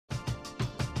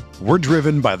We're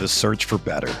driven by the search for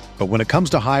better. But when it comes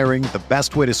to hiring, the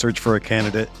best way to search for a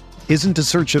candidate isn't to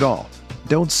search at all.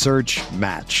 Don't search,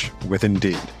 match with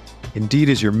Indeed. Indeed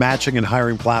is your matching and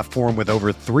hiring platform with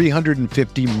over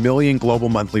 350 million global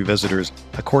monthly visitors,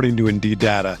 according to Indeed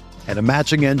data, and a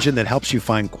matching engine that helps you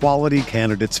find quality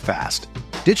candidates fast.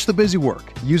 Ditch the busy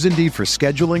work. Use Indeed for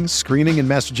scheduling, screening, and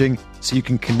messaging so you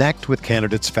can connect with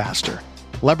candidates faster.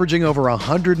 Leveraging over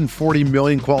 140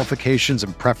 million qualifications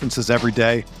and preferences every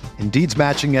day, Indeed's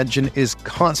matching engine is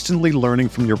constantly learning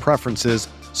from your preferences,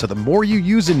 so the more you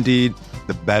use Indeed,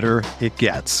 the better it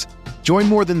gets. Join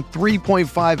more than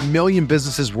 3.5 million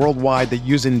businesses worldwide that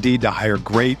use Indeed to hire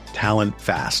great talent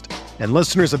fast. And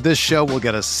listeners of this show will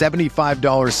get a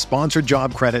 $75 sponsored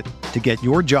job credit to get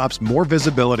your jobs more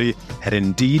visibility at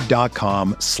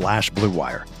Indeed.com/Blue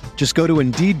Wire. Just go to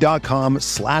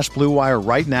Indeed.com/Blue Wire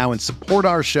right now and support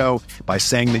our show by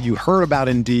saying that you heard about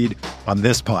Indeed on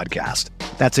this podcast.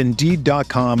 That's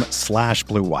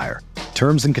Indeed.com/Blue Wire.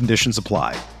 Terms and conditions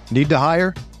apply. Need to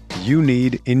hire? You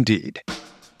need Indeed.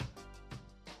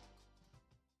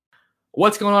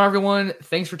 What's going on, everyone?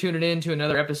 Thanks for tuning in to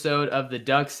another episode of the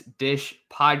Ducks Dish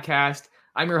podcast.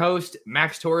 I'm your host,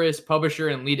 Max Torres, publisher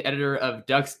and lead editor of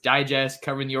Ducks Digest,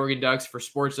 covering the Oregon Ducks for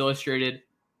Sports Illustrated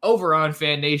over on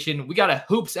Fan Nation. We got a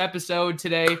hoops episode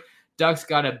today. Ducks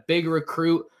got a big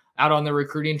recruit out on the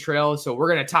recruiting trail, so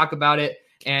we're going to talk about it.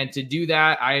 And to do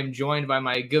that, I am joined by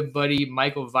my good buddy,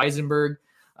 Michael Weisenberg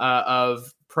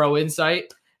of Pro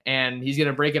Insight, and he's going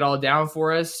to break it all down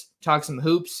for us, talk some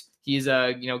hoops. He's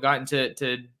gotten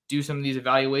to do some of these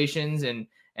evaluations, and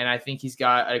I think he's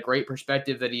got a great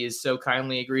perspective that he has so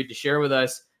kindly agreed to share with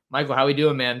us. Michael, how we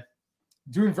doing, man?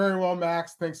 Doing very well,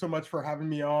 Max. Thanks so much for having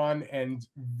me on, and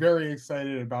very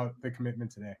excited about the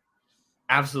commitment today.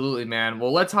 Absolutely, man.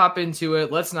 Well, let's hop into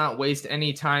it. Let's not waste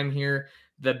any time here.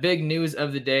 The big news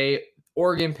of the day,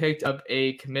 Oregon picked up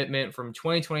a commitment from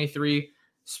 2023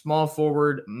 small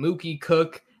forward Mookie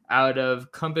Cook out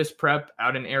of Compass Prep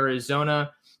out in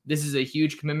Arizona. This is a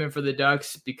huge commitment for the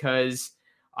Ducks because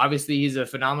obviously he's a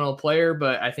phenomenal player,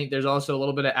 but I think there's also a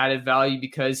little bit of added value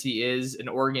because he is an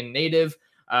Oregon native.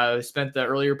 Spent the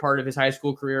earlier part of his high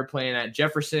school career playing at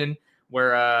Jefferson,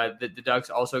 where the Ducks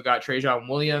also got Trajan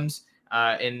Williams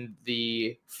in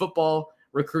the football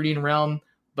recruiting realm.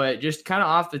 But just kind of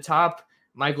off the top,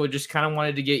 Michael, just kind of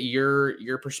wanted to get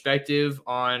your perspective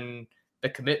on the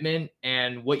commitment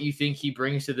and what you think he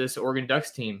brings to this Oregon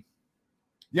Ducks team.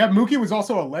 Yeah, Mookie was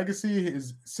also a legacy.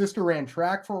 His sister ran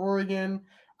track for Oregon.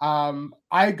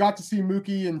 I got to see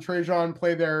Mookie and Trajan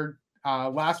play their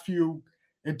last few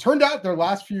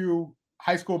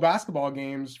high school basketball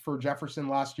games for Jefferson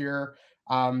last year.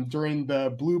 During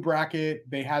the blue bracket,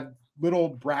 they had little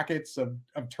brackets of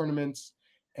tournaments.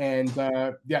 And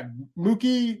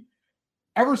Mookie,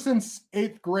 ever since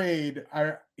 8th grade,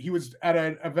 he was at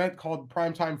an event called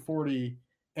Primetime 40,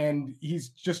 and he's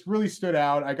just really stood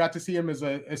out. I got to see him as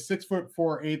a 6'4"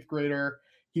 8th grader.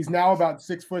 He's now about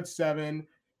 6'7",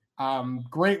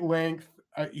 great length.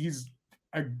 He's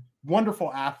a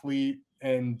wonderful athlete.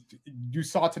 And you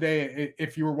saw today,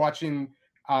 if you were watching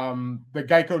the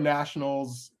Geico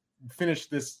Nationals finish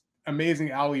this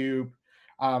amazing alley-oop,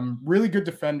 really good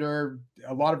defender,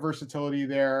 a lot of versatility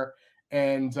there.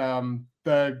 And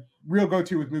the real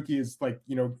go-to with Mookie is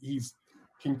he's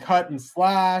can cut and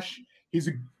slash. He's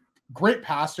a great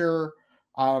passer,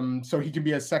 so he can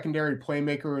be a secondary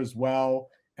playmaker as well.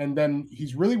 And then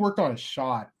he's really worked on his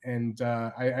shot, and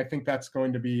I think that's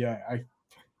going to be a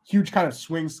huge kind of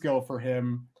swing skill for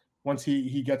him once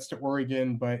he gets to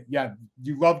Oregon. But yeah,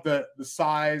 you love the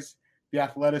size, the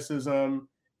athleticism,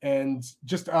 and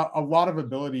just a lot of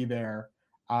ability there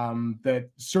that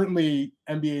certainly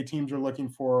NBA teams are looking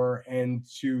for and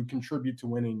to contribute to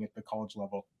winning at the college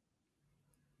level.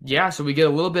 Yeah, so we get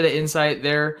a little bit of insight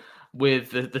there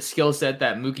with the skill set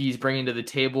that Mookie's bringing to the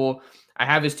table. I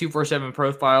have his 247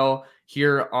 profile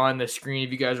here on the screen.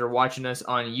 If you guys are watching us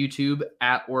on YouTube,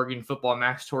 at Oregon Football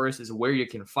Max Torres is where you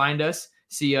can find us.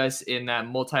 See us in that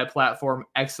multi-platform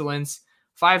excellence.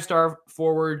 5-star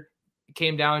forward,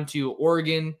 came down to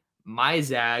Oregon, my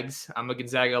Zags. I'm a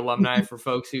Gonzaga alumni for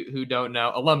folks who don't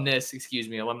know. Alumnus,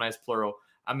 alumni is plural.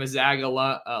 I'm a Zag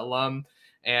alum.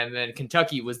 And then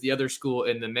Kentucky was the other school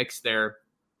in the mix there.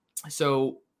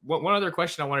 So one other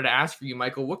question I wanted to ask for you,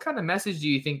 Michael, what kind of message do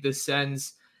you think this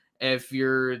sends if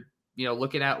you're,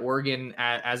 looking at Oregon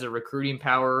as a recruiting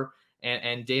power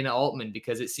and Dana Altman?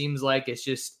 Because it seems like it's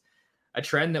just a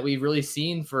trend that we've really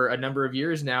seen for a number of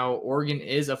years now. Oregon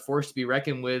is a force to be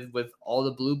reckoned with all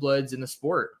the blue bloods in the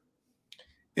sport.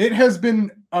 It has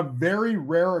been a very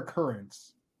rare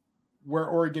occurrence where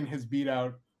Oregon has beat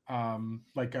out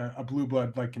like a blue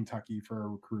blood like Kentucky for a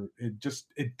recruit.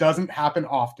 It doesn't happen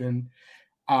often.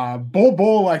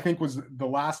 Bowl, I think, was the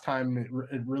last time it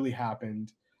really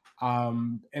happened.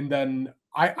 And then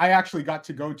I actually got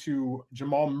to go to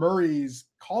Jamal Murray's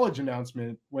college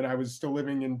announcement when I was still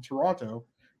living in Toronto,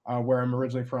 where I'm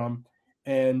originally from.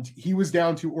 And he was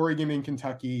down to Oregon and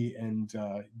Kentucky and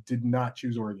did not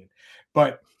choose Oregon.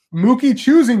 But Mookie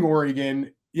choosing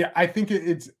Oregon, yeah, I think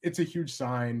it's a huge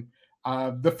sign.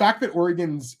 The fact that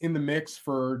Oregon's in the mix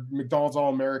for McDonald's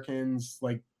All-Americans,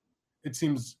 like, it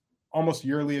seems almost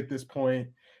yearly at this point,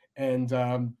 and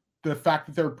the fact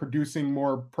that they're producing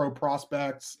more pro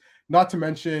prospects, not to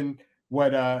mention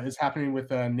what is happening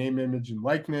with name, image, and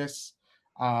likeness.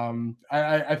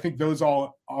 I think those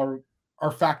all are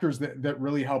factors that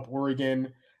really help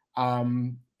Oregon.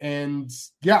 And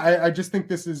yeah, I just think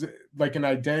this is like an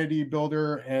identity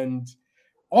builder, and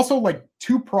also like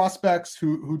two prospects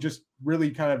who just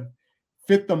really kind of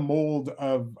fit the mold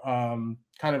of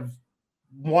kind of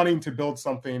wanting to build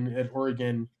something at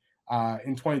Oregon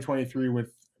in 2023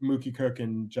 with Mookie Cook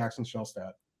and Jackson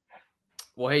Shelstad.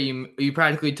 Well, hey, you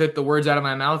practically took the words out of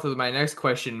my mouth with my next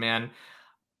question, man.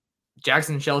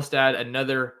 Jackson Shelstad,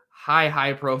 another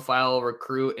high profile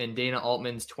recruit in Dana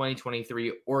Altman's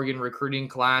 2023 Oregon recruiting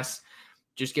class.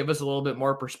 Just give us a little bit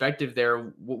more perspective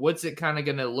there. What's it kind of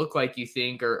going to look like, you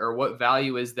think, or what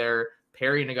value is there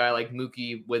pairing a guy like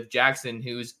Mookie with Jackson,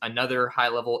 who's another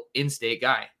high-level in-state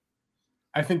guy?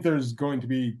 I think there's going to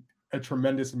be a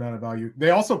tremendous amount of value.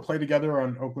 They also play together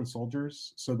on Oakland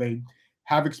Soldiers, so they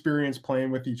have experience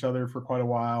playing with each other for quite a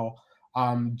while.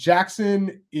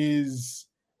 Jackson is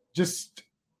just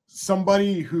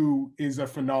somebody who is a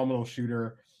phenomenal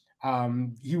shooter.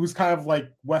 He was kind of like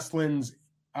Westland's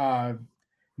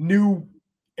new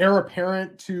heir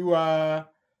apparent to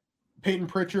Peyton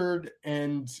Pritchard,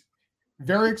 and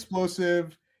very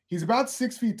explosive. He's about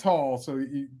 6 feet tall, so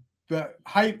the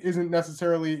height isn't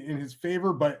necessarily in his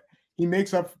favor, but he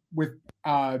makes up with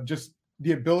just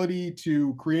the ability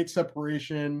to create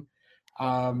separation,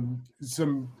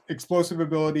 some explosive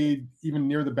ability even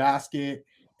near the basket,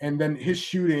 and then his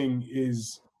shooting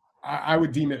is, I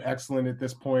would deem it excellent at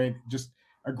this point. Just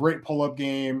a great pull-up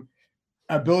game,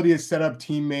 ability to set up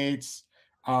teammates,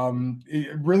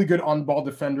 really good on-ball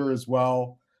defender as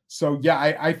well. So yeah,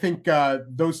 I think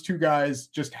those two guys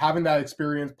just having that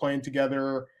experience playing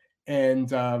together,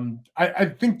 and I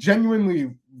think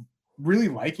genuinely really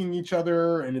liking each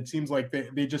other, and it seems like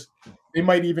they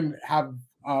might even have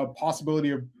a possibility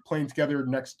of playing together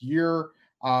next year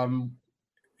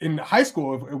in high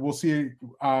school. We'll see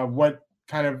what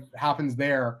kind of happens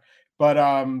there, but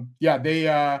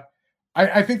yeah,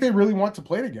 I think they really want to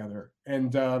play together,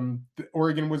 and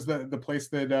Oregon was the place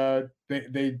that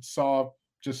they saw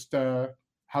just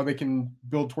how they can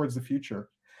build towards the future.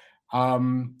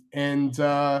 Yeah,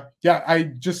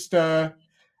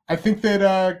 I think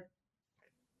that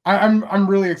I'm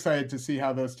really excited to see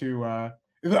how those two. I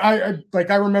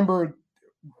remember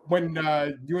when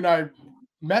you and I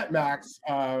met, Max.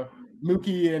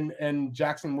 Mookie and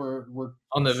Jackson were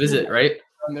on the visit, right?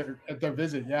 At their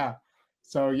visit, yeah.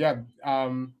 So yeah,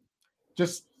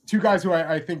 just two guys who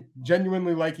I think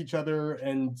genuinely like each other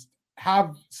and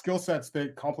have skill sets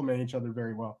that complement each other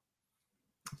very well.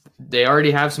 They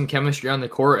already have some chemistry on the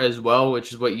court as well,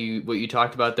 which is what you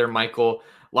talked about there, Michael.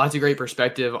 Lots of great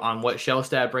perspective on what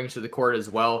Shelstad brings to the court as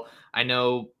well. I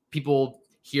know people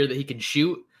hear that he can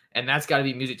shoot, and that's got to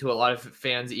be music to a lot of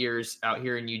fans' ears out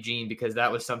here in Eugene, because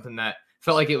that was something that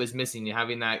felt like it was missing,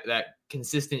 having that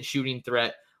consistent shooting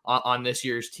threat on this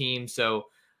year's team. So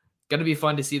going to be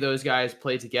fun to see those guys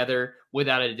play together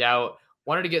without a doubt.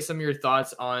 Wanted to get some of your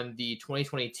thoughts on the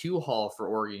 2022 haul for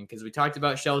Oregon, because we talked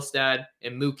about Shelstad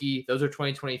and Mookie. Those are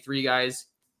 2023 guys,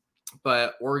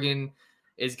 but Oregon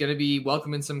is going to be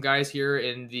welcoming some guys here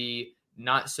in the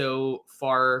not so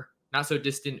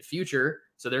distant future.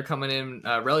 So they're coming in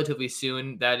relatively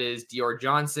soon. That is Dior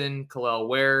Johnson, Kalel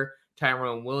Ware,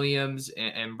 Tyrone Williams,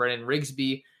 and Brennan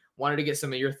Rigsby. Wanted to get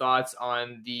some of your thoughts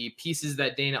on the pieces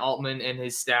that Dana Altman and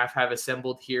his staff have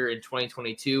assembled here in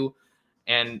 2022.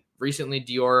 And recently,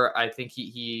 Dior, I think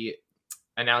he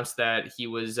announced that he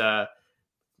was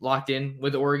locked in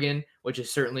with Oregon, which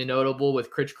is certainly notable with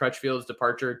Chris Crutchfield's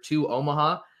departure to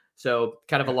Omaha. So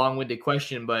kind of a long-winded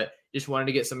question, but just wanted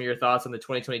to get some of your thoughts on the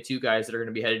 2022 guys that are going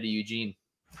to be headed to Eugene.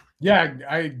 Yeah,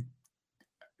 I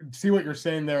see what you're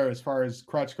saying there as far as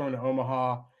Crutch going to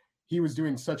Omaha. He was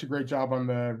doing such a great job on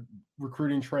the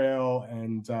recruiting trail,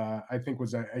 and I think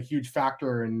was a huge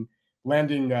factor in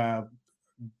landing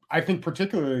I think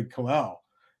particularly Kalel.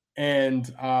 And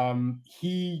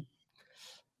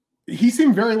he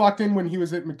seemed very locked in when he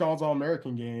was at McDonald's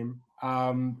All-American game.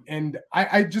 And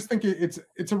I just think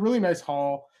it's a really nice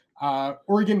haul.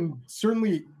 Oregon,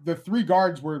 certainly the 3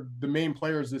 guards were the main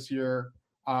players this year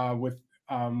with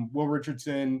Will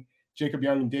Richardson, Jacob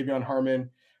Young, and Davion Harmon.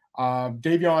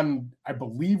 Davion, I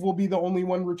believe, will be the only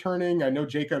one returning. I know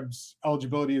Jacob's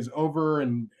eligibility is over,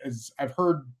 and as I've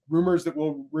heard rumors that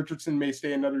Will Richardson may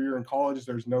stay another year in college.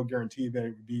 There's no guarantee that it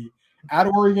would be at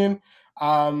Oregon.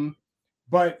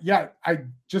 But yeah, I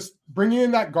just bringing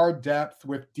in that guard depth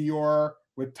with Dior,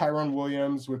 with Tyrone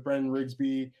Williams, with Brennan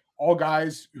Rigsby, all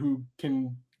guys who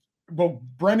can. Well,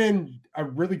 Brennan, a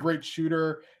really great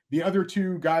shooter. The other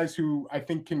 2 guys who I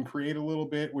think can create a little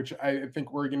bit, which I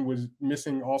think Oregon was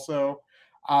missing also.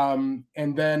 And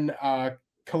then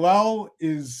Kalel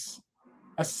is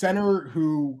a center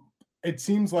who it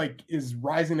seems like is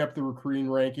rising up the recruiting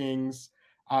rankings,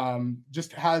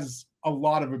 just has a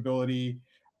lot of ability,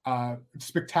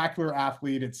 spectacular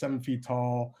athlete at 7 feet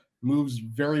tall, moves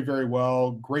very, very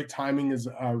well, great timing as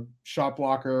a shot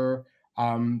blocker,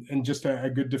 and just a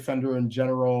good defender in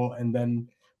general. And then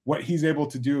what he's able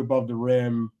to do above the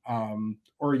rim,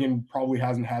 Oregon probably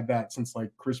hasn't had that since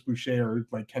like Chris Boucher or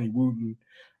like Kenny Wooten.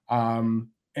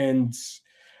 And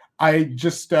I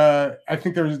just I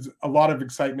think there's a lot of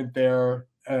excitement there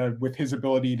with his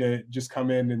ability to just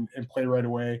come in and play right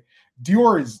away.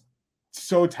 Dior is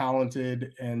so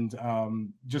talented and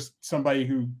just somebody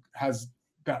who has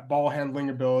that ball handling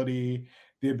ability,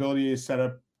 the ability to set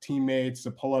up teammates,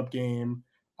 the pull-up game.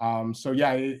 So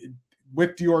yeah,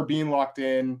 with Dior being locked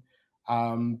in,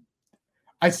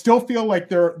 I still feel like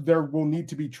there will need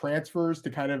to be transfers to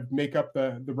kind of make up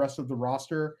the rest of the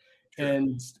roster. Sure.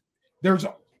 And there's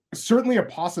certainly a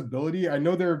possibility. I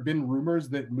know there have been rumors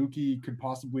that Mookie could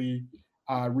possibly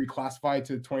reclassify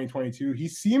to 2022. He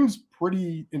seems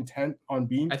pretty intent on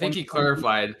being. I think he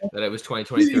clarified that it was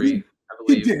 2023. I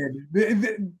believe he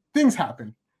did. Things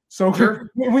happen, so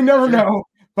sure. we never know.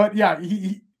 But yeah,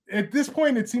 he at this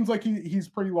point it seems like he's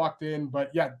pretty locked in.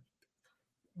 But yeah,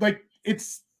 like it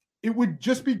would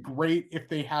just be great if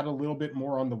they had a little bit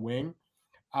more on the wing.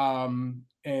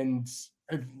 And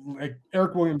like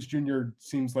Eric Williams Jr.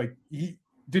 seems like he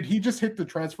just hit the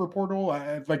transfer portal.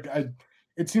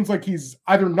 It seems like he's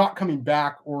either not coming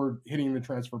back or hitting the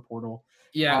transfer portal.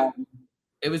 Yeah.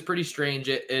 It was pretty strange.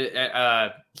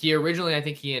 He originally, I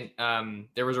think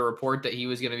there was a report that he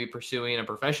was going to be pursuing a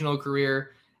professional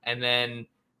career. And then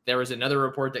there was another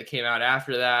report that came out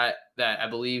after that I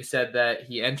believe said that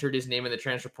he entered his name in the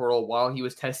transfer portal while he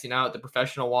was testing out the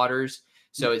professional waters.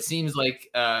 So it seems like,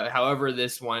 however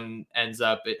this one ends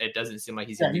up, it doesn't seem like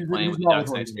he's going to be playing with the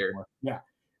Ducks next year. Yeah.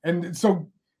 And so,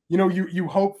 you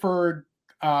hope for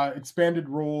expanded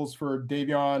roles for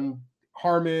Davion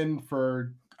Harmon,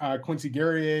 for Quincy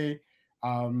Guerrier,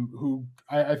 who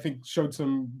I think showed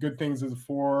some good things as a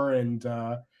 4, and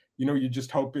you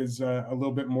just hope is a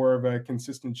little bit more of a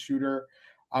consistent shooter.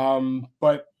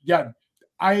 But yeah,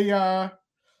 I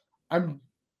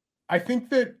think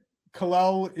that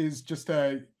Kalel is just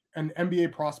an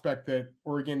NBA prospect that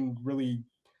Oregon really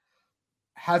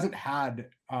hasn't had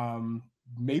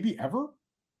maybe ever.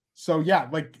 So yeah,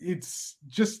 like it's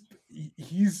just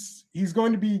he's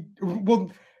going to be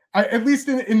at least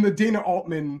in the Dana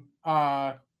Altman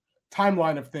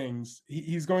timeline of things,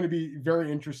 he's going to be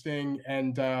very interesting.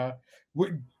 And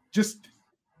just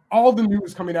all the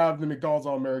news coming out of the McDonald's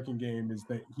All-American game is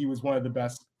that he was one of the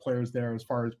best players there as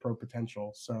far as pro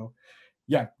potential. So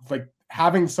yeah, like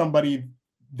having somebody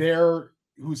there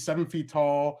who's 7 feet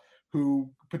tall, who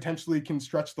potentially can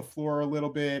stretch the floor a little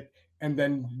bit and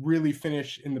then really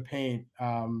finish in the paint,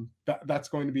 that's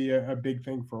going to be a big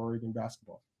thing for Oregon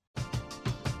basketball.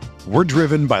 We're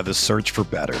driven by the search for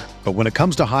better. But when it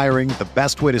comes to hiring, the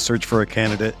best way to search for a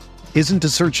candidate isn't to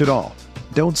search at all.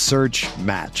 Don't search,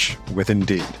 match with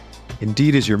Indeed.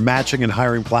 Indeed is your matching and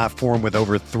hiring platform with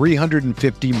over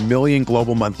 350 million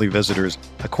global monthly visitors,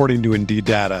 according to Indeed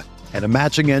data, and a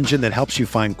matching engine that helps you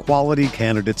find quality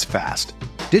candidates fast.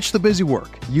 Ditch the busy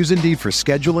work. Use Indeed for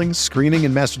scheduling, screening,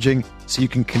 and messaging so you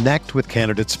can connect with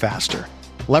candidates faster.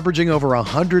 Leveraging over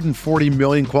 140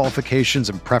 million qualifications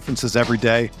and preferences every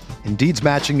day, Indeed's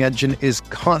matching engine is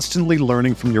constantly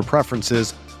learning from your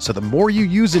preferences, so the more you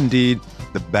use Indeed,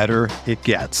 the better it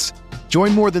gets.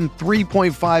 Join more than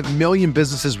 3.5 million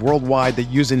businesses worldwide that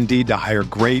use Indeed to hire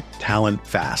great talent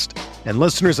fast. And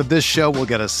listeners of this show will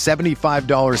get a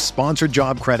 $75 sponsored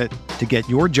job credit to get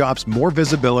your jobs more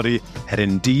visibility at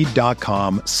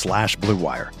Indeed.com/Blue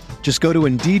Wire. Just go to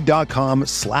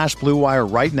Indeed.com/Blue Wire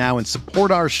right now and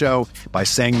support our show by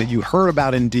saying that you heard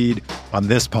about Indeed on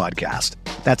this podcast.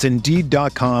 That's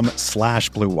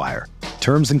Indeed.com/Blue Wire.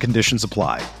 Terms and conditions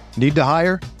apply. Need to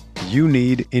hire? You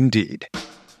need Indeed.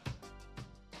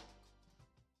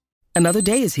 Another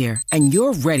day is here, and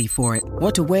you're ready for it.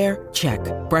 What to wear? Check.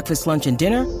 Breakfast, lunch, and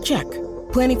dinner? Check.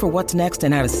 Planning for what's next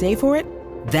and how to save for it?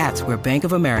 That's where Bank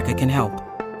of America can help.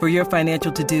 For your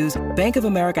financial to-dos, Bank of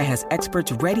America has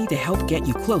experts ready to help get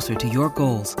you closer to your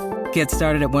goals. Get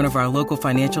started at one of our local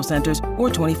financial centers or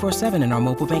 24/7 in our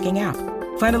mobile banking app.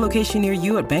 Find a location near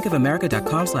you at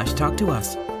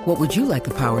bankofamerica.com/talktous. What would you like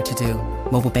the power to do?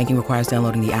 Mobile banking requires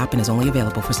downloading the app and is only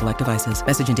available for select devices.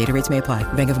 Message and data rates may apply.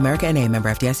 Bank of America NA, member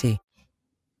FDIC.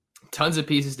 Tons of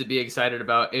pieces to be excited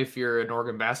about if you're an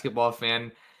Oregon basketball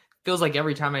fan. Feels like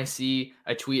every time I see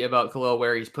a tweet about Kel'el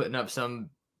Ware, he's putting up some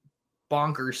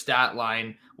bonkers stat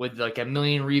line with like 1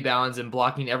 million rebounds and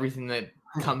blocking everything that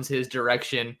comes his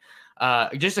direction.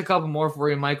 Just a couple more for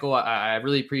you, Michael. I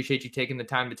really appreciate you taking the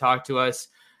time to talk to us.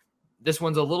 This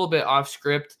one's a little bit off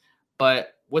script,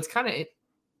 but what's kind of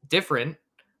different,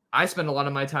 I spend a lot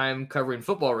of my time covering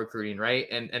football recruiting, right?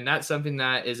 And that's something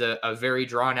that is a very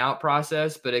drawn out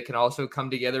process, but it can also come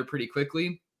together pretty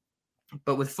quickly.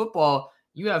 But with football,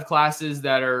 you have classes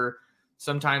that are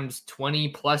sometimes 20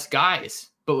 plus guys,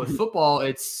 but with football,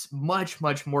 it's much,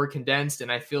 much more condensed.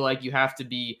 And I feel like you have to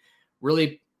be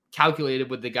really calculated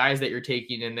with the guys that you're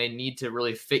taking, and they need to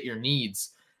really fit your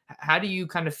needs. How do you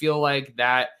kind of feel like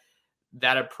that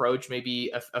approach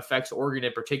maybe affects Oregon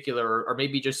in particular, or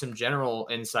maybe just some general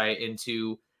insight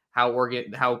into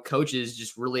how coaches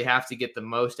just really have to get the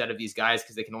most out of these guys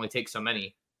because they can only take so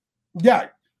many? Yeah,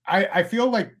 I feel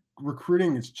like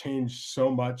recruiting has changed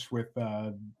so much with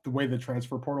the way the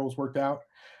transfer portal has worked out.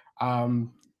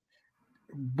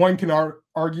 One can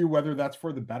argue whether that's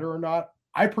for the better or not.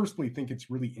 I personally think it's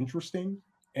really interesting,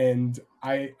 and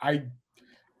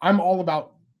I'm all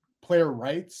about player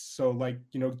rights. So like,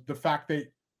 the fact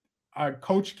that a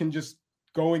coach can just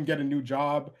go and get a new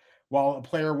job while a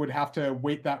player would have to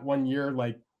wait that 1 year.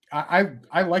 Like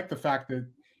I like the fact that,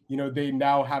 they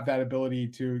now have that ability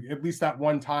to at least that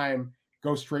one time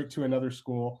go straight to another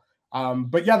school.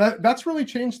 But yeah, that's really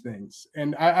changed things.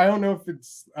 And I don't know if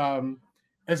it's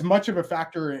as much of a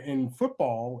factor in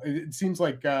football. It seems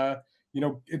like,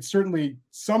 it's certainly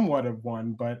somewhat of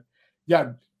one, but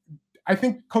yeah, I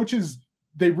think coaches,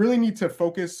 they really need to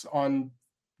focus on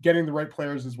getting the right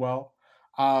players as well.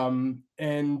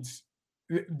 And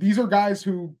these are guys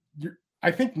who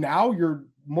I think now you're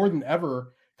more than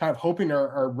ever kind of hoping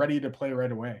are ready to play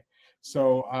right away.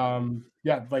 So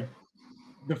yeah, like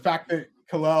the fact that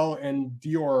Kel'el and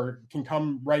Dior can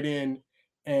come right in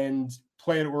and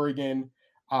play at Oregon.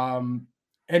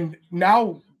 And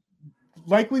now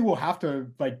likely we'll have to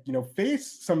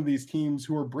face some of these teams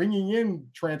who are bringing in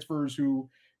transfers who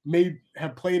may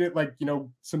have played at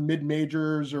some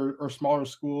mid-majors or smaller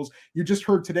schools. You just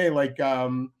heard today,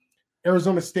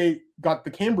 Arizona State got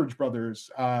the Cambridge brothers,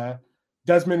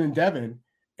 Desmond and Devin.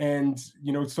 And,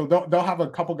 so they'll have a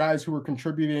couple guys who are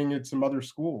contributing at some other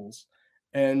schools.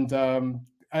 And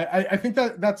I think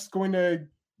that's going to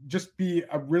just be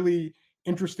a really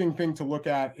interesting thing to look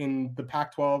at in the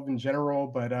Pac-12 in general.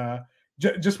 But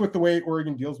just with the way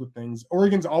Oregon deals with things,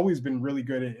 Oregon's always been really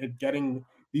good at getting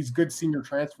these good senior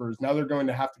transfers. Now they're going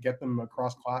to have to get them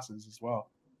across classes as well.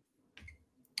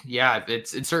 Yeah, it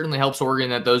certainly helps Oregon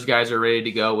that those guys are ready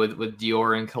to go with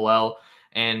Dior and Kel'el.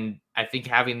 And I think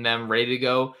having them ready to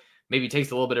go maybe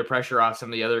takes a little bit of pressure off some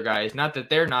of the other guys. Not that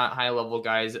they're not high-level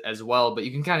guys as well, but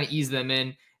you can kind of ease them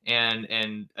in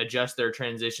and adjust their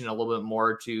transition a little bit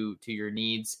more to your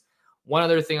needs. One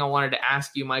other thing I wanted to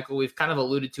ask you, Michael, we've kind of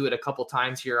alluded to it a couple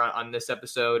times here on this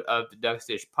episode of the Ducks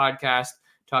Dish podcast,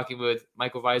 talking with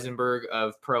Michael Weisenberg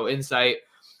of Pro Insight.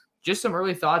 Just some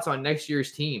early thoughts on next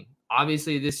year's team.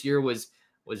 Obviously, this year was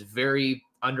very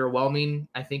underwhelming,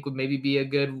 I think would maybe be a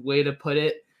good way to put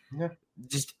it. Yeah.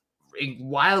 Just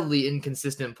wildly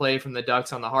inconsistent play from the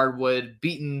Ducks on the hardwood,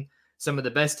 beating some of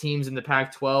the best teams in the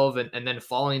Pac-12 and then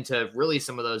falling to really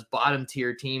some of those bottom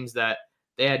tier teams that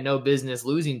they had no business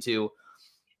losing to.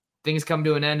 Things come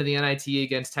to an end in the NIT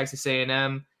against Texas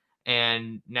A&M,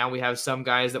 and now we have some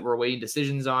guys that we're waiting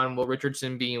decisions on, Will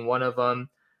Richardson being one of them.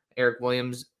 Eric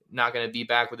Williams not going to be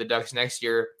back with the Ducks next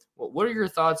year. What are your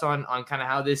thoughts on kind of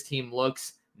how this team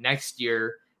looks next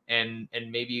year and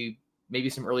maybe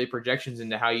some early projections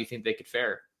into how you think they could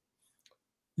fare?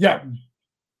 Yeah,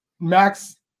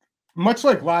 Max, much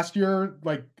like last year,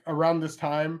 like around this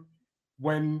time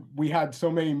when we had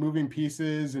so many moving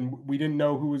pieces and we didn't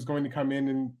know who was going to come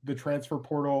in the transfer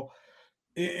portal,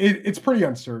 it's pretty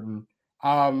uncertain.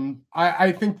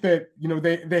 I think that,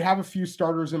 they have a few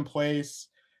starters in place.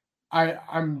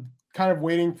 I'm kind of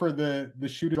waiting for the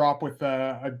shoe to drop with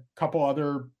a couple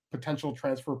other potential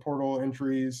transfer portal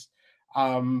entries.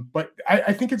 But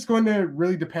I think it's going to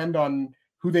really depend on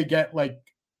who they get, like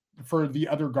for the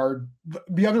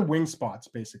other wing spots,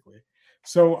 basically.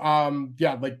 So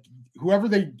like whoever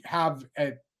they have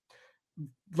at,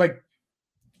 like,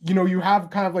 you have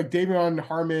kind of like Davion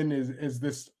Harmon is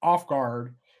this off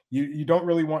guard. You don't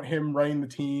really want him running the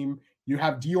team. You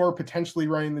have Dior potentially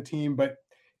running the team, but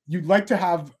you'd like to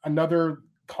have another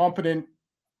competent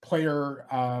player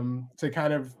to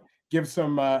kind of give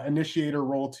some initiator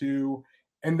role to.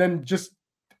 And then just,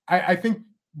 I think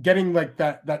getting like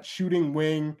that shooting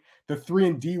wing, the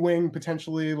 3-and-D wing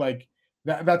potentially, like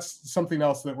that's something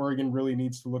else that Oregon really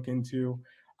needs to look into.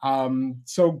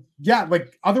 So yeah,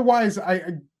 like otherwise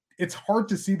it's hard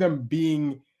to see them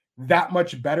being that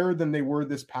much better than they were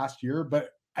this past year.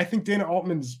 But I think Dana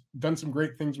Altman's done some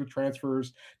great things with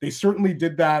transfers. They certainly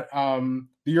did that the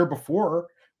year before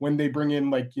when they bring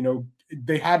in, like,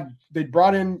 they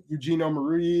brought in Eugene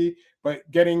Omoruyi, but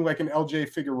getting like an LJ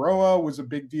Figueroa was a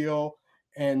big deal.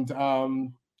 And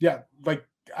like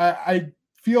I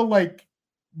feel like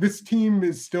this team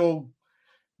is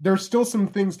there's still some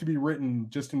things to be written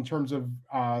just in terms of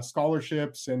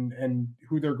scholarships and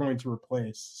who they're going to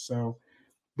replace. So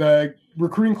the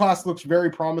recruiting class looks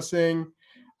very promising.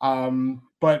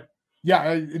 But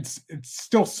yeah, it's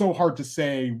still so hard to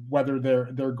say whether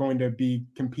they're going to be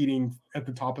competing at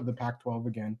the top of the Pac-12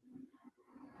 again.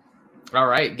 All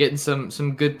right, getting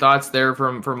some good thoughts there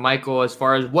from Michael as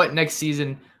far as what next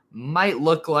season might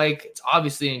look like. It's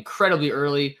obviously incredibly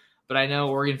early, but I know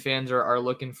Oregon fans are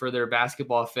looking for their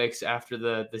basketball fix after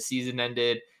the season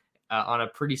ended on a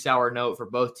pretty sour note for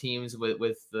both teams,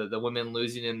 with the women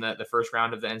losing in the first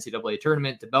round of the NCAA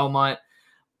tournament to Belmont.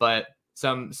 But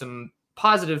some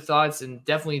positive thoughts and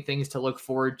definitely things to look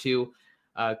forward to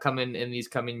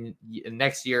coming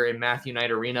next year in Matthew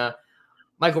Knight Arena.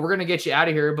 Michael, we're going to get you out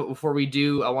of here, but before we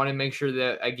do, I want to make sure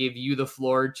that I give you the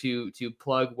floor to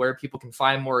plug where people can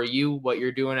find more of you, what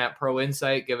you're doing at Pro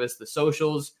Insight. Give us the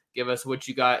socials, give us what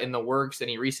you got in the works,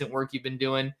 any recent work you've been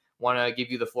doing. Want to give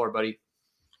you the floor, buddy.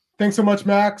 Thanks so much,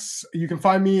 Max. You can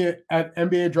find me at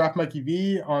NBA Draft Mikey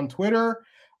V on Twitter.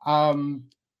 And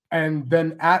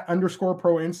then at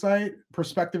 _Pro Insight,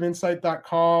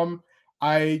 perspectiveinsight.com.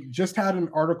 I just had an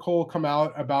article come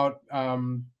out about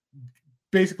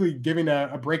basically giving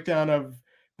a breakdown of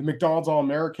the McDonald's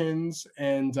All-Americans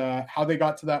and how they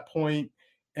got to that point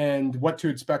and what to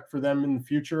expect for them in the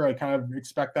future. I kind of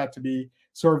expect that to be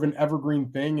sort of an evergreen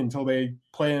thing until they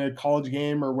play in a college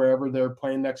game or wherever they're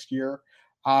playing next year.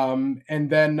 And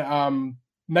then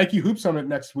Nike Hoop Summit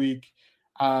next week,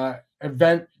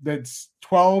 event that's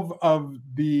 12 of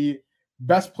the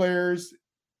best players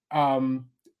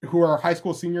who are high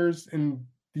school seniors in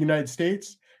the United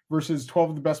States versus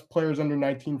 12 of the best players under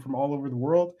 19 from all over the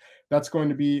world. That's going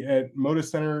to be at Moda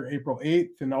Center April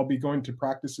 8th, and I'll be going to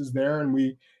practices there. And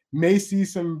we may see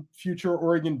some future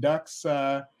Oregon Ducks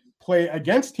play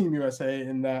against Team USA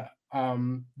in the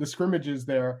scrimmages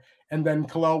there. And then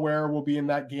Kalel Ware will be in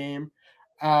that game.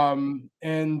 Otherwise,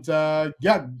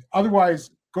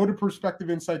 go to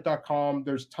perspectiveinsight.com.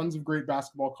 There's tons of great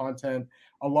basketball content,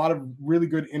 a lot of really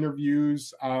good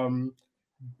interviews.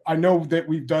 I know that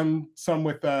we've done some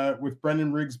with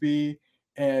Brendan Rigsby,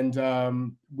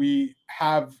 and we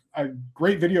have a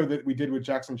great video that we did with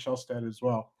Jackson Shelstead as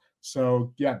well.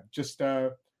 So yeah, just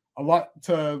a lot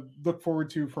to look forward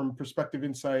to from Perspective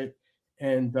Insight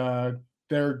and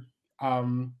their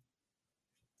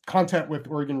content with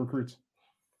Oregon recruits.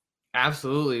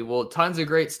 Absolutely. Well, tons of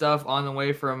great stuff on the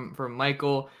way from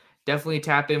Michael. Definitely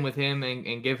tap in with him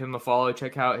and give him a follow.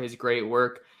 Check out his great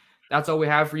work. That's all we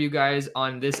have for you guys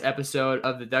on this episode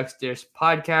of the Ducks Dish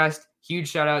podcast. Huge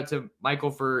shout out to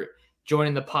Michael for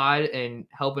joining the pod and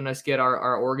helping us get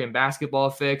our Oregon basketball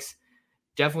fix.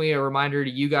 Definitely a reminder to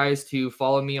you guys to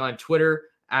follow me on Twitter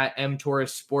at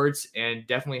mtorresports, and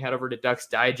definitely head over to Ducks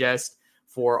Digest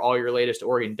for all your latest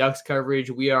Oregon Ducks coverage.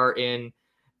 We are in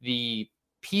the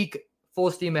peak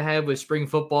full steam ahead with spring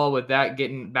football, with that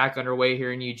getting back underway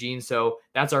here in Eugene. So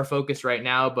that's our focus right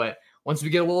now. But once we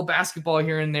get a little basketball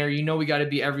here and there, we got to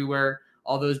be everywhere.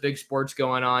 All those big sports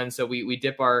going on. So we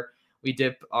dip our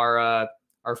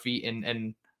feet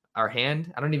in our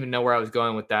hand. I don't even know where I was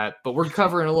going with that, but we're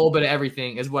covering a little bit of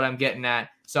everything is what I'm getting at.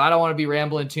 So I don't want to be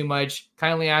rambling too much.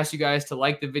 Kindly ask you guys to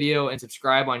like the video and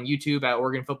subscribe on YouTube at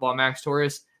Oregon Football Max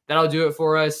Torres. That'll do it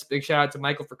for us. Big shout out to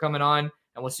Michael for coming on,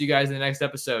 and we'll see you guys in the next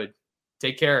episode.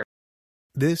 Take care.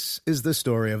 This is the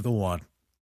story of the one.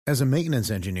 As a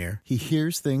maintenance engineer, he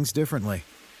hears things differently.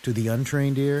 To the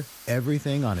untrained ear,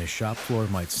 everything on his shop floor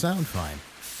might sound fine,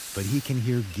 but he can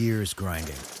hear gears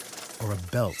grinding or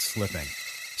a belt slipping.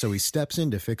 So he steps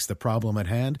in to fix the problem at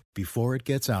hand before it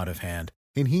gets out of hand.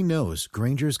 And he knows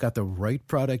Granger's got the right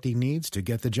product he needs to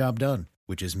get the job done,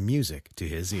 which is music to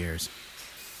his ears.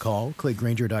 Call, click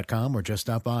Grainger.com, or just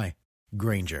stop by.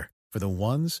 Grainger, for the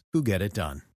ones who get it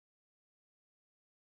done.